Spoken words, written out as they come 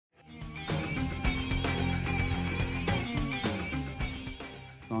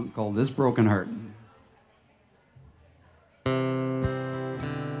song called This Broken Heart.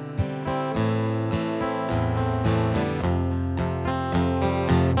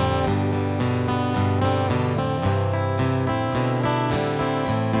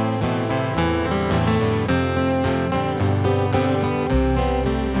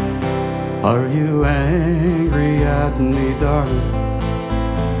 Are you angry at me, darling?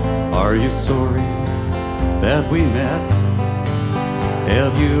 Are you sorry that we met?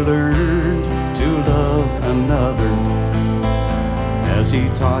 Have you learned to love another? Has he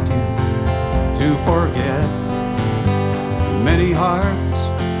taught you to forget? Many hearts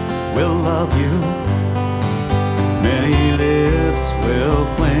will love you, many lips will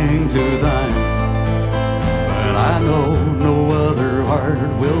cling to thine, but I know no other heart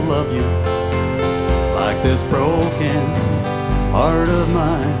will love you like this broken heart of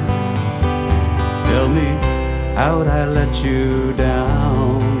mine. Tell me, how'd I let you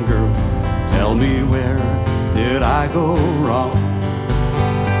down, girl? Tell me, where did I go wrong?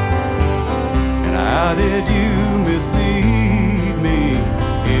 And how did you mislead me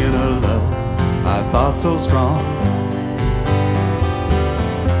in a love I thought so strong?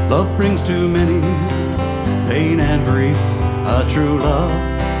 Love brings too many pain and grief, a true love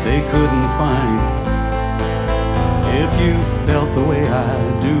they couldn't find. If you felt the way I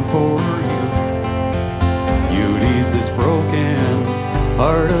do for you, you'd ease this broken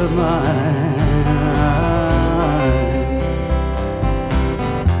heart of mine.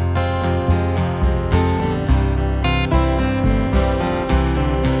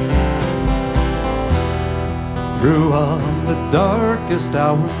 Through all the darkest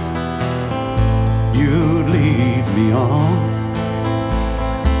hours, you'd lead me on.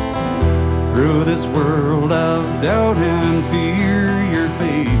 Through this world of doubt and fear, your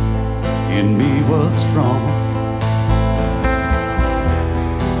faith in me was strong.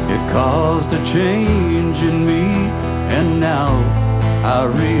 It caused a change in me, and now I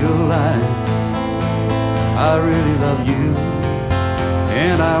realize I really love you,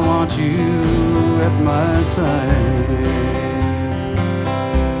 and I want you at my side.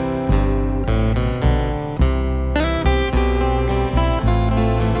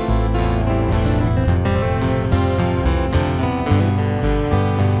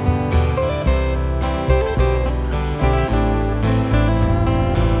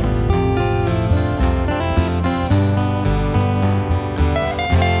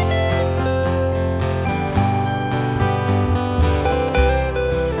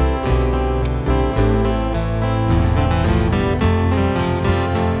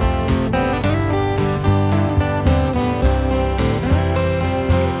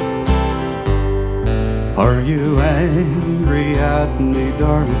 Are you angry at me,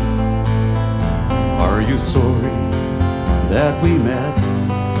 darling? Are you sorry that we met?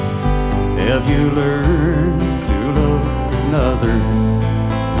 Have you learned to love another?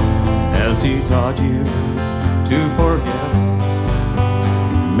 Has he taught you to forget?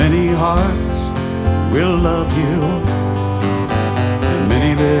 Many hearts will love you, and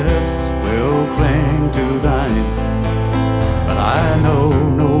many lips will cling to thine, but I know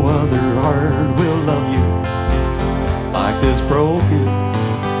no other heart will love you like this broken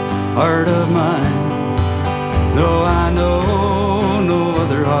heart of mine. No, I know no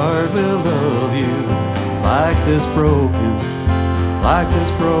other heart will love you like this broken heart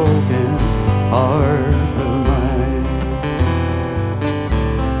of mine.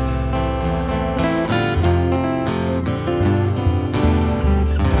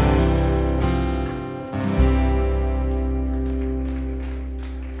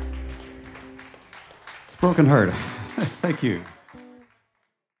 It's Broken Heart. Thank you.